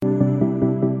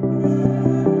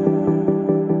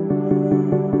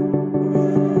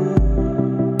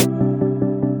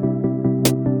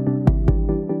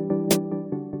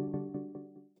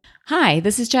Hi,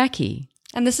 this is Jackie.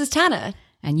 And this is Tana.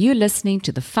 And you're listening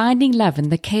to the Finding Love in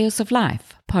the Chaos of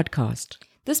Life podcast.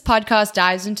 This podcast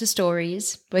dives into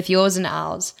stories, both yours and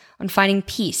ours, on finding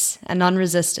peace and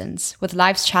non-resistance with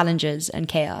life's challenges and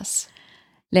chaos.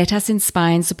 Let us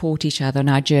inspire and support each other on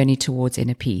our journey towards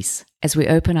inner peace as we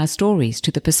open our stories to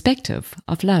the perspective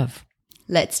of love.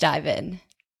 Let's dive in.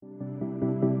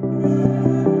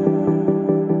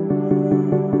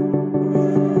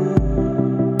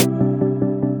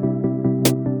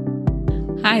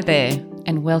 Hi there,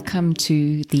 and welcome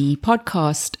to the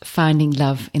podcast Finding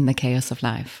Love in the Chaos of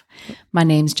Life. My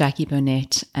name's Jackie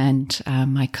Burnett, and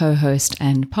my co-host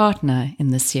and partner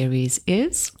in this series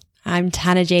is... I'm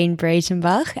Tana Jane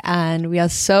Breitenbach, and we are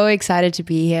so excited to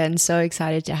be here and so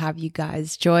excited to have you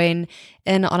guys join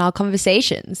in on our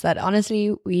conversations that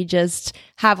honestly we just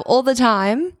have all the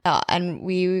time, and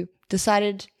we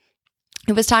decided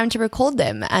it was time to record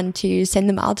them and to send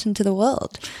them out into the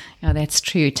world. Yeah, that's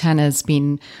true. Tana's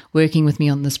been working with me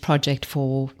on this project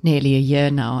for nearly a year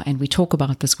now, and we talk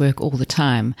about this work all the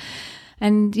time.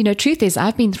 And, truth is,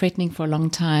 I've been threatening for a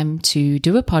long time to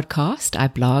do a podcast. I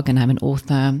blog and I'm an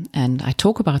author and I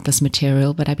talk about this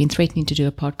material, but I've been threatening to do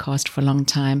a podcast for a long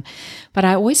time. But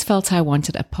I always felt I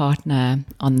wanted a partner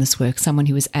on this work, someone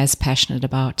who was as passionate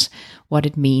about what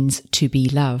it means to be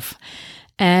love.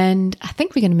 And I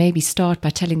think we're going to maybe start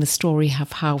by telling the story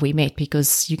of how we met,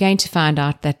 because you're going to find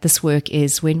out that this work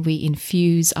is when we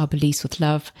infuse our beliefs with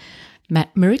love,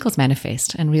 miracles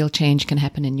manifest and real change can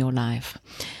happen in your life.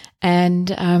 And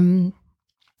as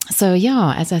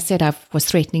I said, I was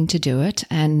threatening to do it,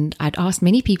 and I'd asked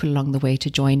many people along the way to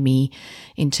join me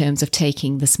in terms of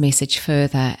taking this message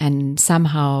further, and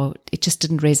somehow it just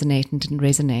didn't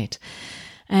resonate.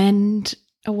 And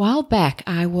a while back,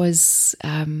 I was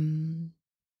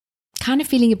kind of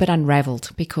feeling a bit unraveled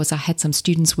because I had some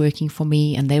students working for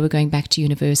me and they were going back to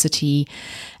university,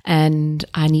 and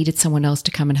I needed someone else to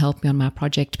come and help me on my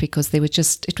project because it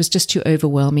was just too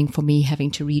overwhelming for me having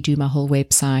to redo my whole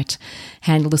website,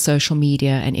 handle the social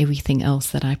media and everything else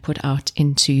that I put out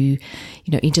into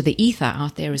the ether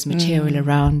out there as material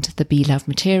around the Be Love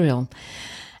material.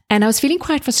 And I was feeling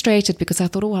quite frustrated because I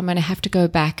thought, I'm going to have to go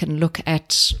back and look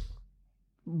at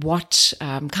what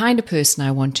kind of person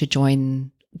I want to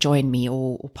join me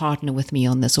or partner with me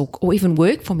on this or even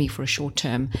work for me for a short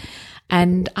term.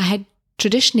 And I had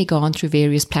traditionally gone through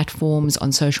various platforms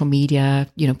on social media,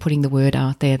 putting the word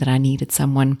out there that I needed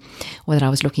someone or that I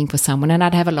was looking for someone, and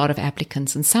I'd have a lot of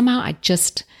applicants, and somehow I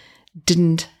just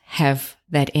didn't have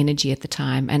that energy at the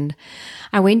time. And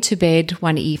I went to bed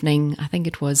one evening, I think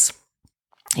it was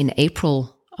in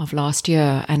April of last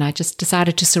year, and I just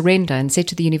decided to surrender and said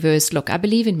to the universe, look, I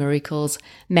believe in miracles,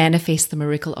 manifest the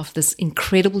miracle of this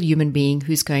incredible human being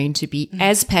who's going to be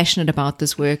as passionate about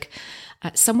this work,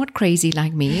 somewhat crazy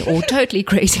like me, or totally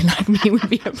crazy like me would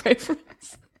be a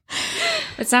preference.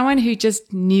 But someone who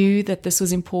just knew that this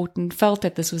was important, felt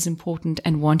that this was important,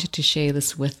 and wanted to share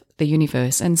this with the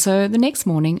universe. And so the next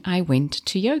morning I went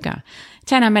to yoga.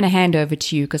 Tana, I'm going to hand over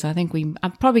to you because I think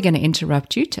I'm probably going to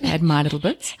interrupt you to add my little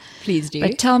bits. Please do.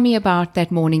 But tell me about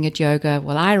that morning at yoga.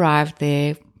 Well, I arrived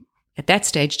there at that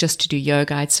stage just to do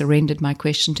yoga. I'd surrendered my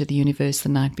question to the universe the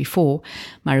night before,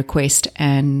 my request,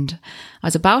 and I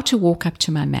was about to walk up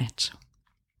to my mat.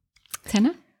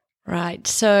 Tana? Right.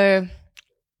 So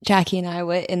Jackie and I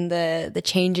were in the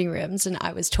changing rooms, and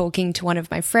I was talking to one of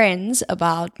my friends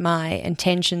about my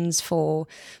intentions for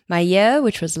my year,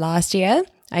 which was last year.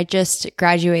 I just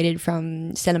graduated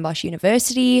from Stellenbosch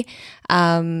University,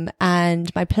 and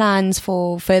my plans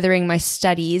for furthering my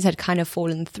studies had kind of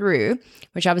fallen through,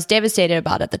 which I was devastated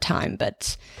about at the time,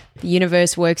 but the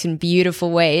universe works in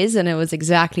beautiful ways, and it was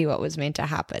exactly what was meant to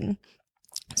happen.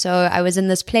 So I was in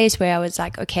this place where I was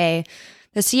like, okay,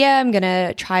 this year I'm going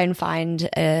to try and find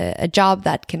a job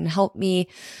that can help me,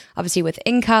 obviously with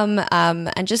income,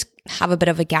 and just have a bit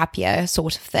of a gap year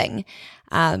sort of thing.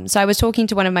 So I was talking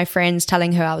to one of my friends,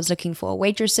 telling her I was looking for a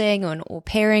waitressing or an au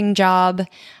pairing job,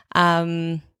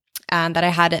 and that I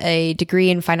had a degree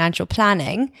in financial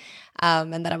planning,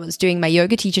 and that I was doing my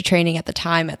yoga teacher training at the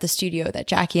time at the studio that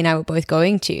Jackie and I were both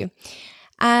going to.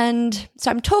 And so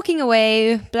I'm talking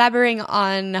away, blabbering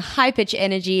on high-pitch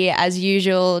energy as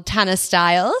usual, Tana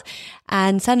style.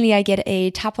 And suddenly I get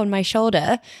a tap on my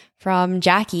shoulder from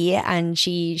Jackie, and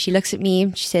she looks at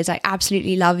me. She says, I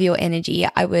absolutely love your energy.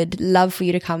 I would love for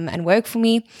you to come and work for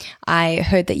me. I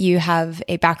heard that you have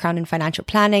a background in financial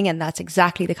planning, and that's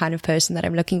exactly the kind of person that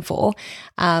I'm looking for.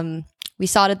 We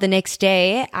started the next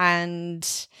day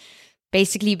and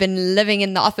basically been living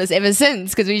in the office ever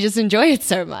since because we just enjoy it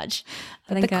so much.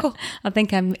 I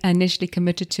think I initially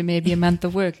committed to maybe a month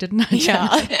of work, didn't I?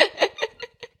 Yeah.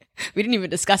 We didn't even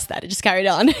discuss that. It just carried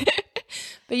on.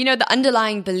 But, the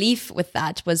underlying belief with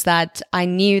that was that I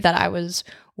knew that I was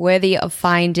worthy of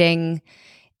finding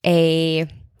a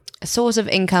source of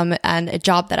income and a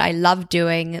job that I loved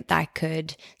doing that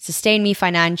could sustain me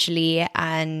financially.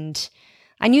 And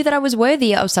I knew that I was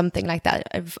worthy of something like that,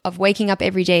 of waking up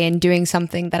every day and doing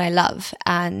something that I love.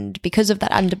 And because of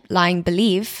that underlying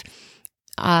belief,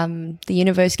 the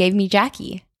universe gave me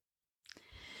Jackie.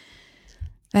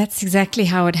 That's exactly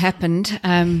how it happened.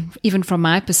 Even from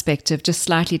my perspective, just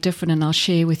slightly different. And I'll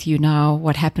share with you now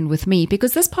what happened with me,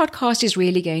 because this podcast is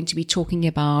really going to be talking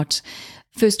about,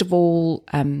 first of all,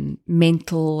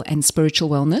 mental and spiritual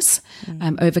wellness,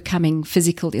 overcoming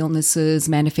physical illnesses,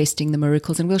 manifesting the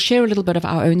miracles. And we'll share a little bit of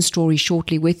our own story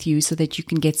shortly with you so that you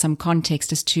can get some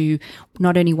context as to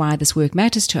not only why this work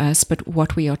matters to us, but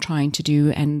what we are trying to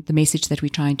do and the message that we're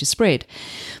trying to spread.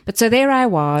 But so there I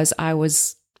was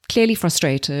clearly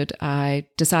frustrated. I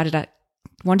decided I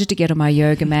wanted to get on my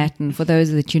yoga mat. And for those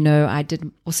that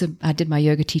I did my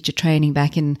yoga teacher training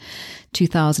back in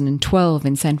 2012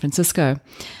 in San Francisco.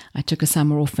 I took a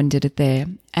summer off and did it there.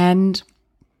 And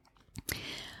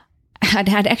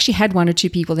I'd actually had one or two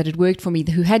people that had worked for me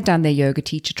who had done their yoga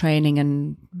teacher training.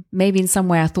 And maybe in some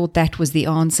way I thought that was the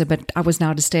answer, but I was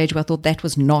now at a stage where I thought that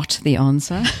was not the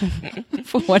answer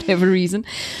for whatever reason.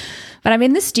 But I'm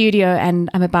in the studio and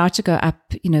I'm about to go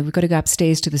up, we've got to go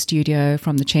upstairs to the studio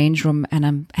from the change room,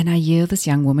 and I hear this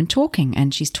young woman talking,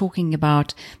 and she's talking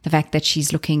about the fact that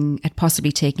she's looking at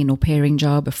possibly taking an au pairing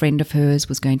job. A friend of hers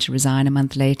was going to resign a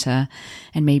month later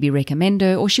and maybe recommend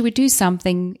her, or she would do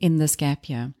something in this gap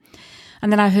year.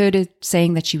 And then I heard her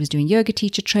saying that she was doing yoga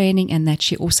teacher training and that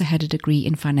she also had a degree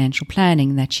in financial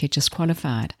planning that she had just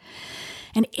qualified.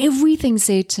 And everything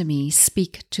said to me,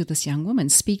 speak to this young woman,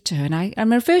 speak to her. And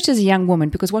I'm referred to as a young woman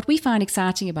because what we find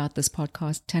exciting about this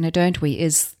podcast, Tana, don't we,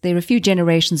 is there are a few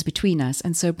generations between us.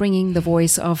 And so bringing the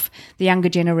voice of the younger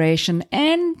generation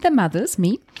and the mothers,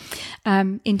 me,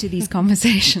 into these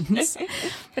conversations.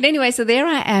 But anyway, so there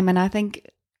I am. And I think,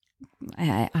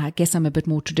 I guess I'm a bit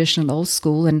more traditional, old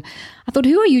school. And I thought,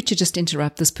 who are you to just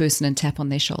interrupt this person and tap on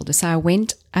their shoulder? So I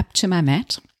went up to my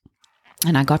mat.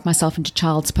 And I got myself into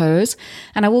child's pose.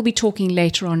 And I will be talking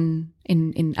later on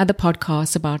in other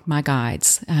podcasts about my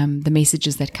guides, the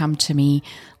messages that come to me,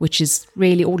 which is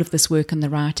really all of this work and the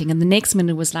writing. And the next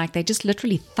minute was like they just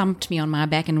literally thumped me on my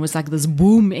back, and it was like this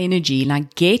boom energy,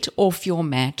 like get off your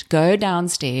mat, go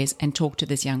downstairs and talk to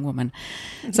this young woman.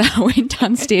 So I went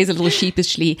downstairs a little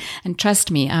sheepishly, and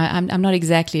trust me, I'm not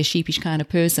exactly a sheepish kind of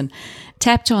person.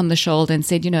 Tapped her on the shoulder and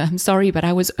said, I'm sorry, but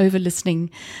I was listening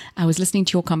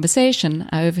to your conversation.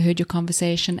 I overheard your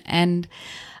conversation, and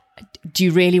do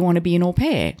you really want to be an au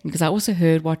pair? Because I also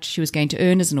heard what she was going to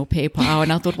earn as an au pair per hour,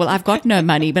 and I thought, well, I've got no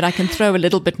money, but I can throw a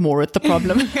little bit more at the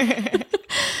problem.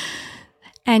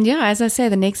 And yeah, as I say,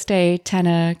 the next day,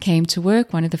 Tana came to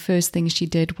work. One of the first things she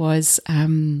did was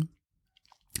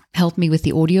helped me with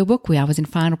the audiobook, where I was in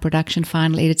final production,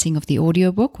 final editing of the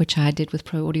audiobook, which I did with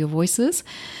Pro Audio Voices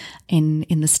in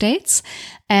the States.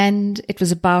 And it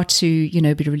was about to,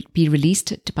 be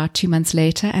released about 2 months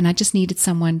later. And I just needed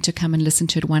someone to come and listen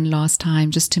to it one last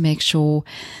time, just to make sure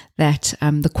that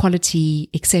the quality,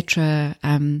 etc.,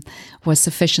 was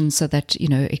sufficient so that,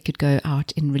 it could go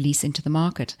out and release into the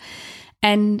market.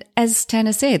 And as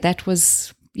Tana said, that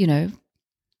was,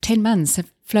 10 months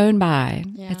have flown by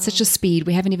at such a speed.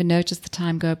 We haven't even noticed the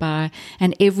time go by.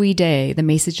 And every day the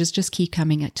messages just keep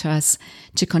coming to us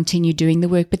to continue doing the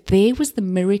work. But there was the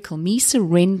miracle, me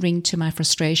surrendering to my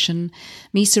frustration,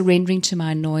 me surrendering to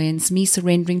my annoyance, me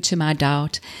surrendering to my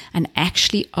doubt, and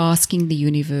actually asking the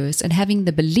universe and having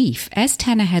the belief, as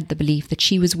Tana had the belief, that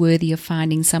she was worthy of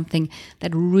finding something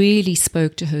that really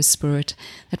spoke to her spirit,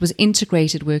 that was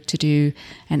integrated work to do.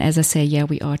 And as I say,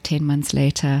 we are 10 months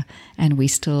later, and we're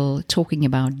still talking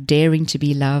about daring to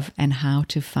be love and how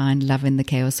to find love in the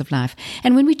chaos of life.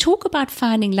 And when we talk about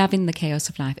finding love in the chaos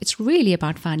of life, it's really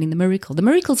about finding the miracle. The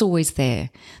miracle's always there.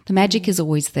 The magic is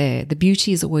always there. The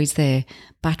beauty is always there,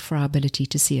 but for our ability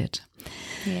to see it.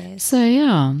 Yes. So,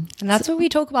 yeah. And that's what we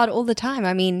talk about all the time.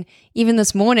 I mean, even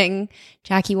this morning,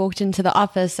 Jackie walked into the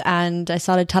office and I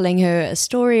started telling her a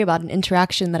story about an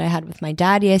interaction that I had with my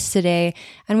dad yesterday.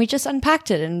 And we just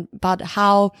unpacked it and about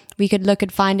how we could look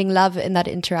at finding love in that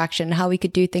interaction, how we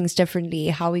could do things differently,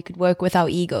 how we could work with our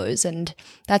egos. And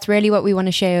that's really what we want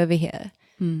to share over here.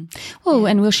 Well,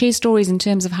 and we'll share stories in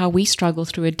terms of how we struggle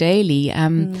through it daily.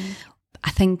 I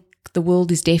think the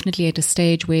world is definitely at a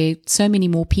stage where so many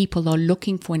more people are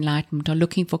looking for enlightenment, are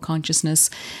looking for consciousness.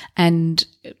 And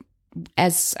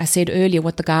as I said earlier,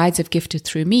 what the guides have gifted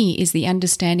through me is the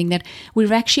understanding that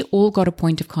we've actually all got a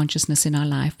point of consciousness in our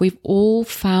life. We've all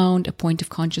found a point of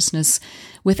consciousness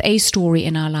with a story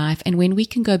in our life. And when we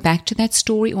can go back to that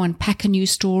story or unpack a new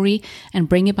story and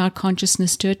bring about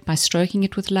consciousness to it by stroking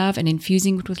it with love and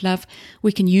infusing it with love,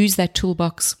 we can use that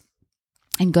toolbox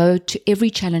and go to every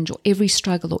challenge or every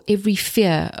struggle or every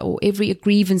fear or every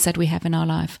grievance that we have in our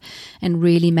life and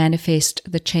really manifest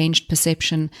the changed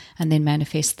perception and then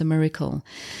manifest the miracle.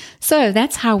 So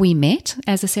that's how we met.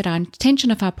 As I said, our intention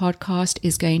of our podcast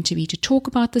is going to be to talk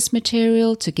about this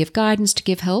material, to give guidance, to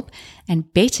give help,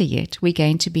 and better yet, we're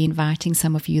going to be inviting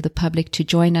some of you, the public, to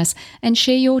join us and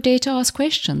share your dare to ask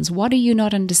questions. What are you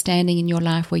not understanding in your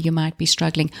life where you might be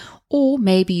struggling? Or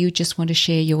maybe you just want to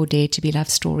share your dare to be loved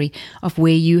story of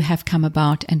where you have come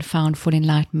about and found full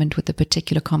enlightenment with a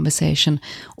particular conversation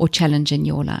or challenge in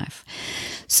your life.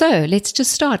 So let's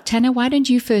just start. Tana, why don't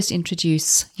you first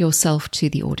introduce yourself to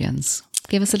the audience?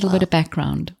 Give us a little bit of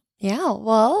background. Yeah,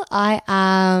 well, I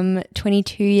am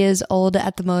 22 years old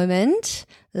at the moment,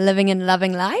 living and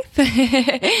loving life.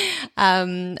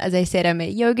 As I said, I'm a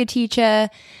yoga teacher,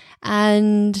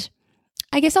 and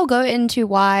I guess I'll go into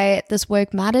why this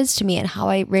work matters to me and how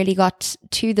I really got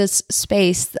to this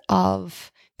space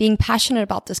of being passionate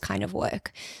about this kind of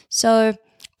work. So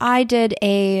I did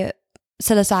a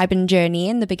psilocybin journey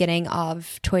in the beginning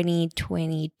of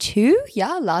 2022,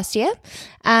 last year.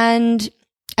 And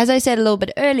as I said a little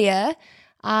bit earlier,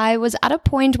 I was at a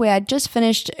point where I just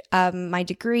finished my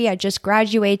degree, I just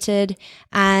graduated,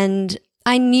 and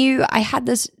I knew I had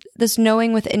this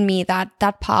knowing within me that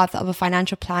that path of a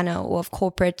financial planner or of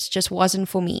corporate just wasn't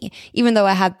for me. Even though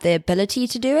I had the ability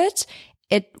to do it,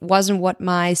 it wasn't what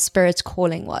my spirit's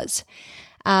calling was.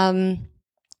 And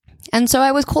so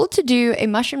I was called to do a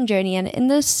mushroom journey. And in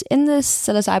this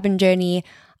psilocybin journey,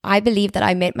 I believe that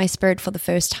I met my spirit for the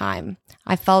first time.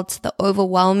 I felt the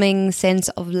overwhelming sense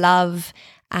of love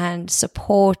and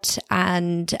support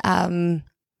and,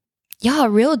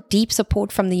 real deep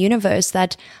support from the universe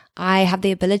that I have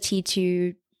the ability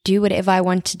to do whatever I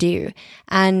want to do.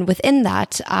 And within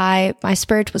that, my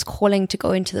spirit was calling to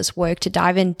go into this work, to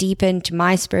dive in deep into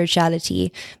my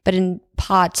spirituality, but in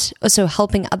part also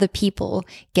helping other people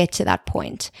get to that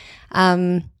point.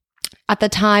 At the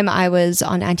time, I was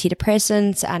on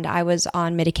antidepressants and I was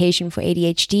on medication for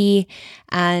ADHD.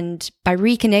 And by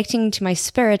reconnecting to my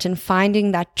spirit and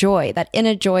finding that joy, that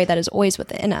inner joy that is always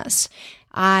within us,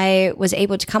 I was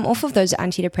able to come off of those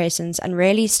antidepressants and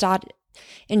really start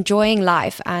enjoying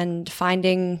life and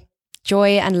finding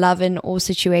joy and love in all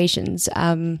situations.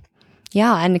 And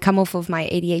come off of my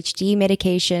ADHD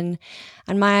medication.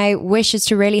 And my wish is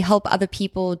to really help other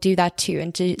people do that too,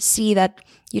 and to see that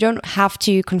you don't have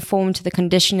to conform to the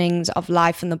conditionings of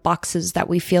life and the boxes that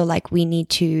we feel like we need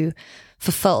to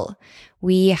fulfill.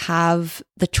 We have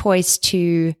the choice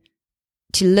to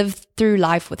live through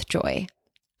life with joy.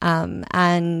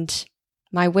 And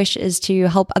my wish is to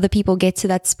help other people get to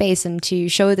that space and to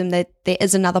show them that there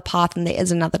is another path and there is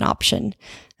another option,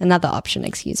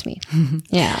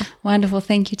 Yeah. Wonderful.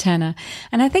 Thank you, Tana.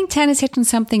 And I think Tana's hit on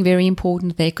something very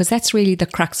important there, because that's really the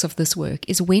crux of this work,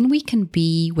 is when we can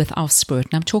be with our spirit,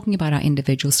 and I'm talking about our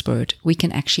individual spirit, we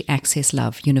can actually access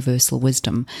love, universal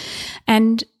wisdom.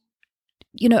 And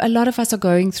a lot of us are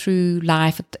going through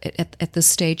life at this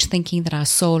stage thinking that our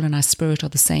soul and our spirit are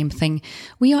the same thing.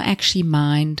 We are actually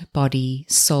mind, body,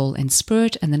 soul, and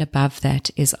spirit. And then above that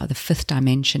is the fifth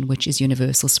dimension, which is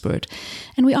universal spirit.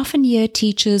 And we often hear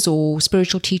teachers or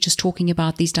spiritual teachers talking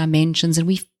about these dimensions.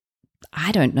 And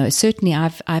I don't know, certainly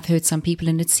I've heard some people,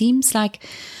 and it seems like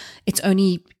it's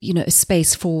only, a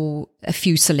space for a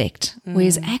few select,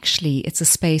 whereas actually it's a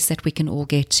space that we can all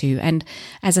get to. And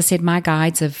as I said, my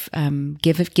guides have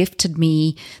gifted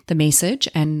me the message,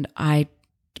 and I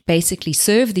basically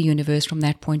serve the universe from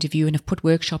that point of view, and have put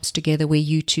workshops together where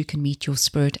you too can meet your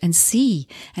spirit and see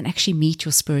and actually meet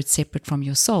your spirit separate from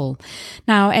your soul.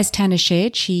 Now, as Tana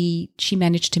shared, she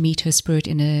managed to meet her spirit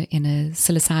in a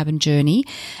psilocybin journey,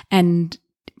 and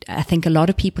I think a lot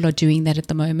of people are doing that at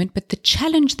the moment. But the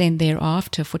challenge then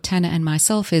thereafter for Tana and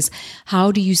myself is,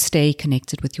 how do you stay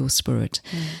connected with your spirit?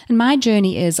 And my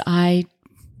journey is I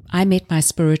met my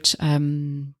spirit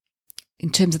in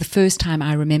terms of the first time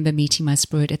I remember meeting my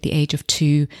spirit at the age of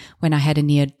 2, when I had a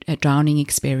near drowning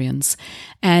experience.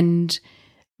 And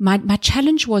my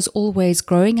challenge was always,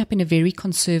 growing up in a very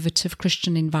conservative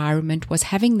Christian environment, was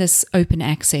having this open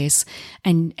access,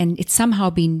 and it's somehow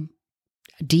been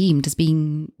deemed as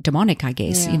being demonic, I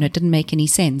guess. It didn't make any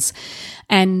sense.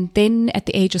 And then at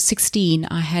the age of 16,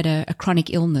 I had a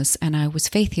chronic illness and I was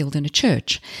faith healed in a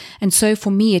church. And so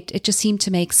for me, it just seemed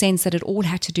to make sense that it all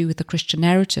had to do with the Christian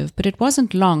narrative. But it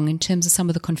wasn't long in terms of some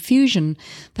of the confusion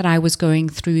that I was going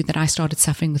through that I started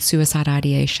suffering with suicide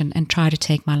ideation and tried to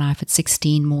take my life at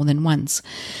 16 more than once.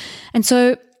 And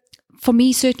so for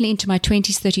me, certainly into my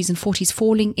 20s, 30s, and 40s,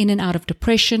 falling in and out of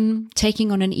depression,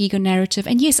 taking on an ego narrative,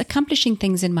 and yes, accomplishing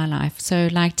things in my life. So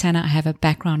like Tana, I have a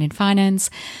background in finance,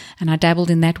 and I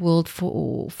dabbled in that world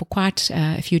for quite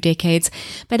a few decades,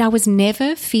 but I was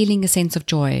never feeling a sense of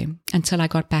joy until I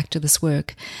got back to this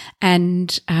work.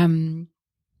 And,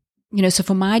 so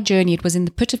for my journey, it was in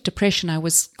the pit of depression. I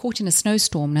was caught in a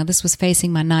snowstorm. Now, this was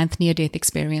facing my 9th near-death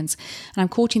experience, and I'm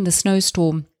caught in the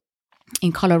snowstorm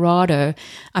in Colorado,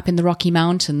 up in the Rocky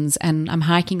Mountains, and I'm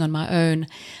hiking on my own,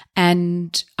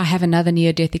 and I have another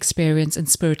near-death experience, and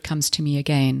Spirit comes to me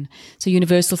again. So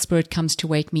Universal Spirit comes to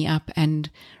wake me up and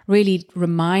really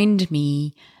remind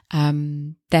me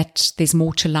that there's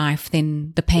more to life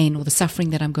than the pain or the suffering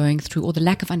that I'm going through, or the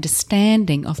lack of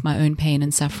understanding of my own pain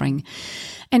and suffering.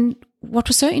 And what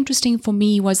was so interesting for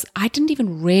me was I didn't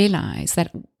even realize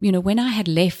that, when I had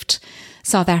left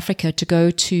South Africa to go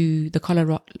to the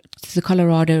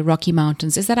Colorado Rocky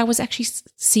Mountains, is that I was actually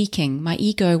seeking, my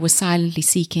ego was silently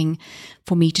seeking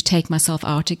for me to take myself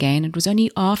out again. It was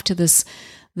only after this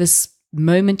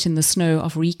moment in the snow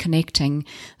of reconnecting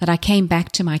that I came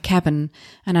back to my cabin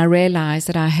and I realized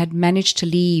that I had managed to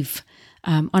leave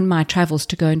on my travels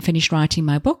to go and finish writing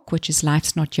my book, which is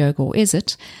Life's Not Yoga, or Is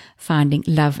It? Finding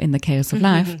Love in the Chaos of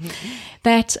Life,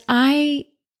 that I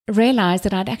realized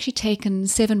that I'd actually taken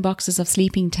 7 boxes of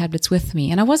sleeping tablets with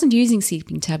me. And I wasn't using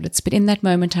sleeping tablets, but in that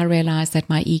moment I realized that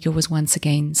my ego was once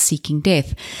again seeking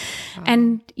death. Wow.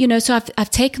 And, so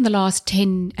I've taken the last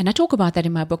 10, and I talk about that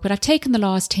in my book, but I've taken the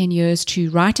last 10 years to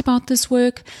write about this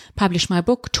work, publish my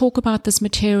book, talk about this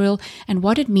material and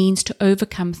what it means to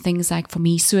overcome things like, for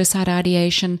me, suicide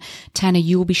ideation. Tana,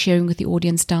 you will be sharing with the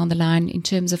audience down the line in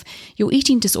terms of your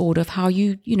eating disorder, of how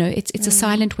it's a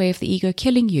silent way of the ego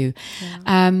killing you.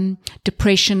 Yeah.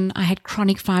 Depression, I had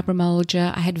chronic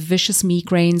fibromyalgia, I had vicious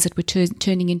migraines that were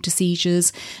turning into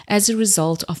seizures as a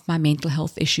result of my mental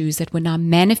health issues that were now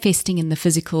manifesting in the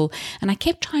physical. And I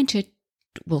kept trying to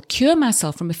cure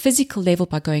myself from a physical level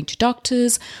by going to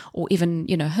doctors or even,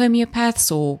 homeopaths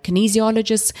or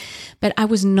kinesiologists, but I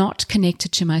was not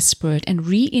connected to my spirit, and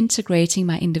reintegrating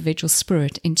my individual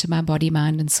spirit into my body,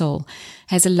 mind, and soul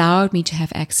has allowed me to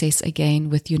have access again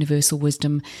with universal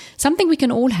wisdom, something we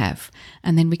can all have.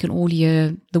 And then we can all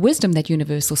hear the wisdom that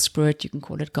universal spirit, you can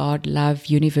call it God, love,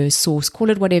 universe, source, call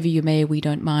it whatever you may, we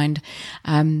don't mind.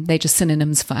 They're just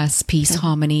synonyms for us, peace,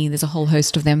 harmony. There's a whole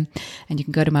host of them. And you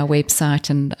can go to my website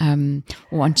and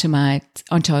or onto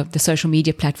the social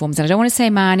media platforms. And I don't want to say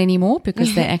mine anymore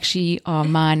because they actually are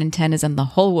mine and Tana's and the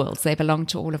whole world. So they belong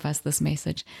to all of us, this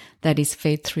message that is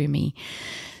fed through me.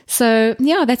 So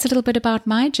that's a little bit about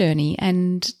my journey.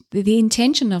 And the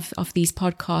intention of these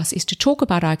podcasts is to talk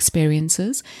about our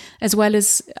experiences as well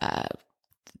as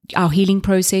our healing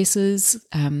processes.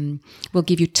 We'll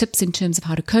give you tips in terms of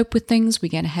how to cope with things.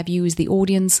 We're going to have you as the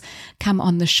audience come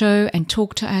on the show and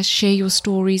talk to us, share your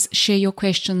stories, share your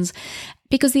questions.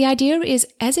 Because the idea is,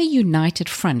 as a united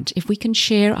front, if we can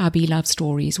share our beloved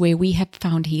stories where we have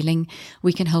found healing,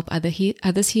 we can help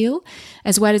others heal,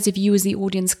 as well as if you as the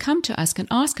audience come to us and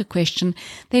ask a question,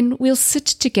 then we'll sit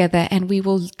together and we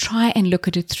will try and look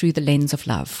at it through the lens of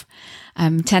love.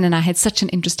 Tan and I had such an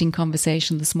interesting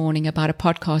conversation this morning about a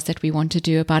podcast that we want to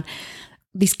do about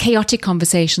these chaotic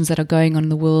conversations that are going on in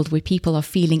the world where people are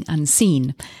feeling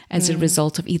unseen as a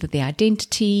result of either their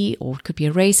identity or it could be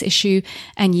a race issue.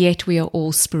 And yet we are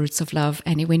all spirits of love.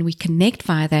 And when we connect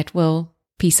via that,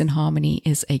 peace and harmony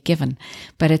is a given.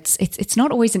 But it's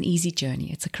not always an easy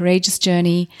journey. It's a courageous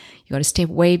journey. You've got to step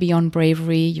way beyond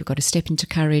bravery. You've got to step into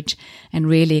courage and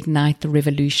really ignite the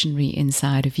revolutionary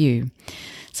inside of you.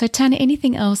 So Tana,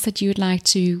 anything else that you would like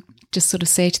to just sort of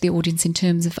say to the audience in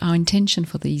terms of our intention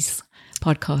for these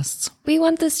podcasts? We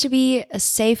want this to be a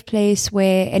safe place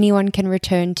where anyone can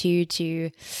return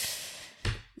to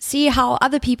see how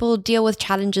other people deal with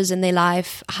challenges in their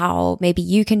life, how maybe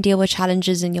you can deal with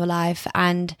challenges in your life,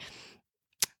 and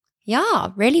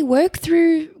really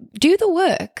do the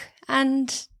work.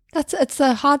 And it's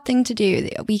a hard thing to do.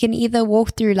 We can either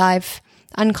walk through life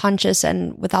unconscious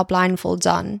and with our blindfolds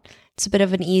on. It's a bit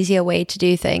of an easier way to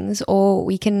do things, or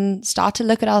we can start to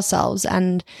look at ourselves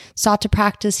and start to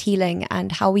practice healing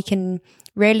and how we can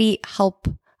really help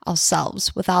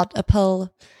ourselves without a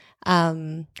pill,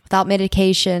 without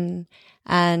medication,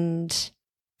 and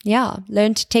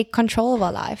learn to take control of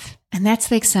our life. And that's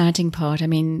the exciting part. I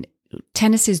mean,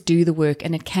 Tanner says do the work,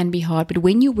 and it can be hard, but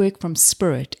when you work from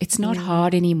spirit, it's not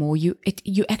hard anymore. You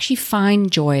actually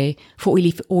find joy for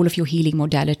all of your healing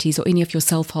modalities, or any of your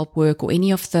self-help work, or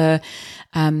any of the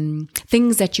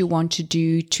things that you want to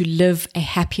do to live a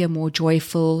happier, more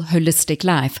joyful, holistic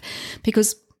life.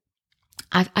 Because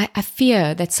I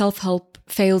fear that self-help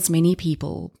fails many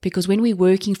people, because when we're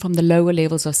working from the lower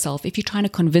levels of self, if you're trying to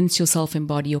convince yourself in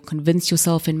body, or convince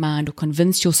yourself in mind, or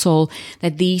convince your soul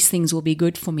that these things will be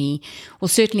good for me, well,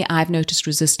 certainly I've noticed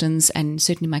resistance, and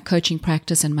certainly my coaching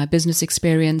practice and my business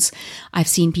experience, I've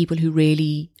seen people who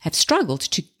really have struggled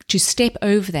to step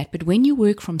over that. But when you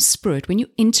work from spirit, when you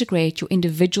integrate your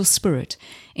individual spirit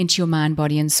into your mind,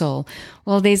 body, and soul,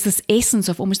 well, there's this essence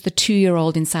of almost the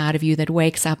 2-year-old inside of you that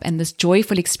wakes up, and this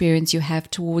joyful experience you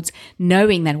have towards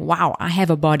knowing that, wow, I have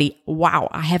a body, wow,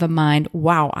 I have a mind,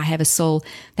 wow, I have a soul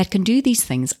that can do these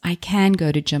things. I can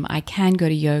go to gym, I can go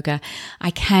to yoga,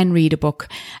 I can read a book.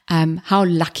 How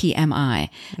lucky am I?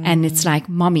 And it's like,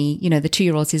 mommy, the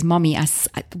 2-year-old says, mommy,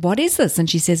 what is this? And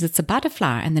she says, it's a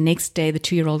butterfly. And the next day, the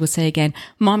 2-year-old will say again,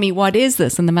 mommy, what is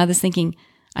this? And the mother's thinking,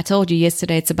 I told you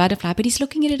yesterday it's a butterfly, but he's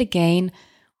looking at it again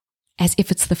as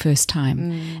if it's the first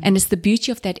time. And it's the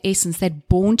beauty of that essence, that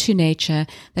born to nature,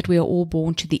 that we are all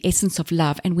born to the essence of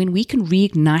love. And when we can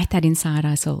reignite that inside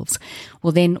ourselves,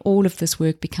 well, then all of this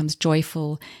work becomes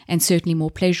joyful and certainly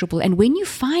more pleasurable. And when you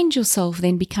find yourself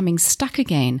then becoming stuck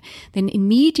again, then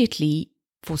immediately,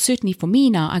 certainly for me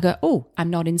now, I go, oh, I'm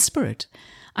not in spirit.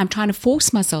 I'm trying to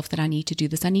force myself that I need to do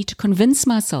this. I need to convince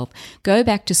myself, go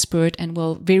back to spirit, and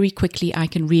well, very quickly I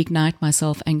can reignite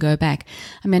myself and go back.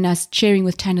 I mean, I was sharing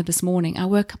with Tanner this morning, I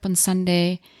woke up on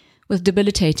Sunday with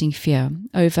debilitating fear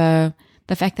over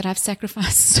the fact that I've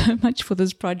sacrificed so much for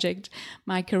this project,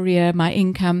 my career, my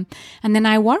income, and then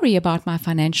I worry about my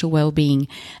financial well-being.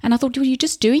 And I thought, well, you're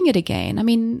just doing it again. I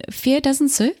mean, fear doesn't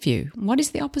serve you. What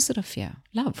is the opposite of fear?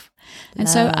 Love. And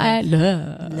so I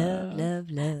love.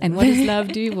 And what does love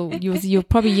do? Well, you'll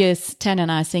probably hear Tanner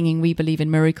and I singing "We Believe in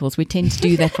Miracles." We tend to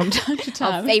do that from time to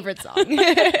time. Our favorite song.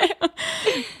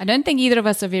 I don't think either of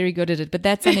us are very good at it, but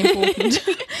that's unimportant.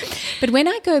 But when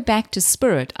I go back to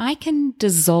spirit, I can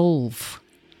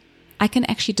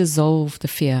actually dissolve the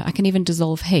fear. I can even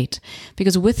dissolve hate,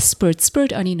 because with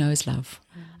spirit only knows love.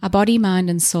 Our body, mind,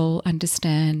 and soul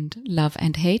understand love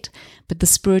and hate, but the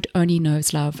spirit only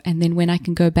knows love. And then when I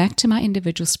can go back to my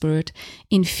individual spirit,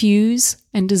 infuse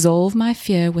and dissolve my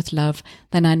fear with love,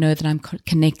 then I know that I'm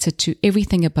connected to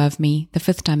everything above me, the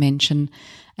 5th dimension.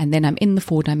 And then I'm in the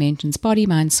 4 dimensions, body,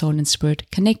 mind, soul, and spirit,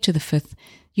 connect to the 5th,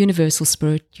 universal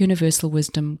spirit, universal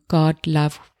wisdom, God,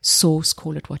 love, source,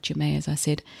 call it what you may, as I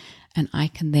said. And I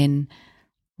can then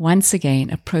once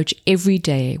again approach every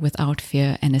day without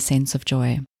fear and a sense of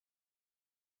joy.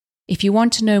 If you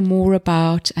want to know more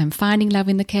about finding love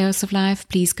in the chaos of life,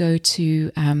 please go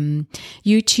to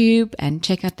YouTube and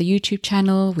check out the YouTube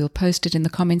channel. We'll post it in the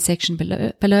comment section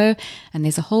below. And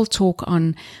there's a whole talk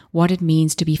on what it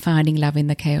means to be finding love in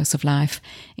the chaos of life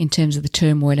in terms of the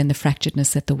turmoil and the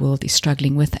fracturedness that the world is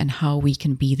struggling with, and how we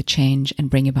can be the change and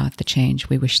bring about the change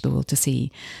we wish the world to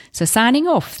see. So signing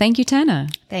off. Thank you, Tanner.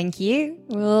 Thank you.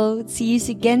 We'll see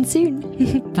you again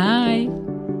soon. Bye.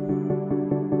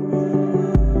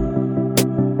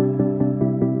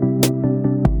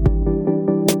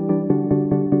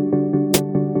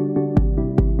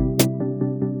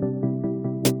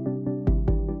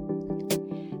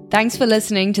 Thanks for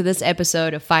listening to this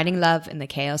episode of Finding Love in the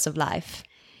Chaos of Life.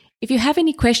 If you have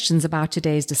any questions about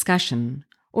today's discussion,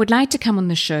 or would like to come on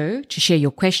the show to share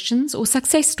your questions or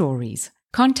success stories,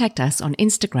 contact us on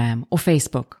Instagram or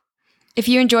Facebook. If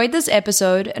you enjoyed this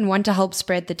episode and want to help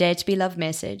spread the Dare to Be Loved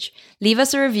message, leave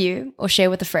us a review or share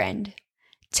with a friend.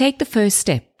 Take the first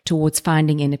step towards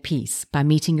finding inner peace by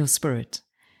meeting your spirit.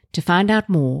 To find out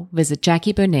more, visit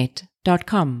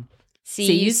JackieBurnett.com.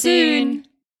 See you soon!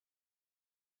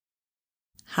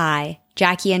 Hi,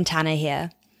 Jackie and Tanner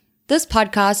here. This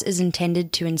podcast is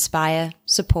intended to inspire,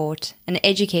 support, and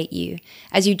educate you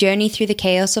as you journey through the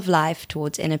chaos of life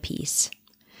towards inner peace.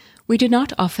 We do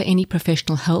not offer any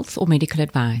professional health or medical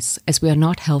advice, as we are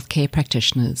not healthcare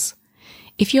practitioners.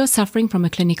 If you are suffering from a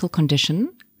clinical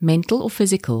condition, mental or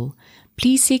physical,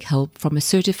 please seek help from a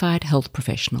certified health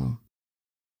professional.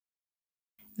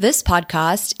 This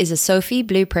podcast is a Sophie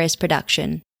Blue Press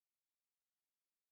production.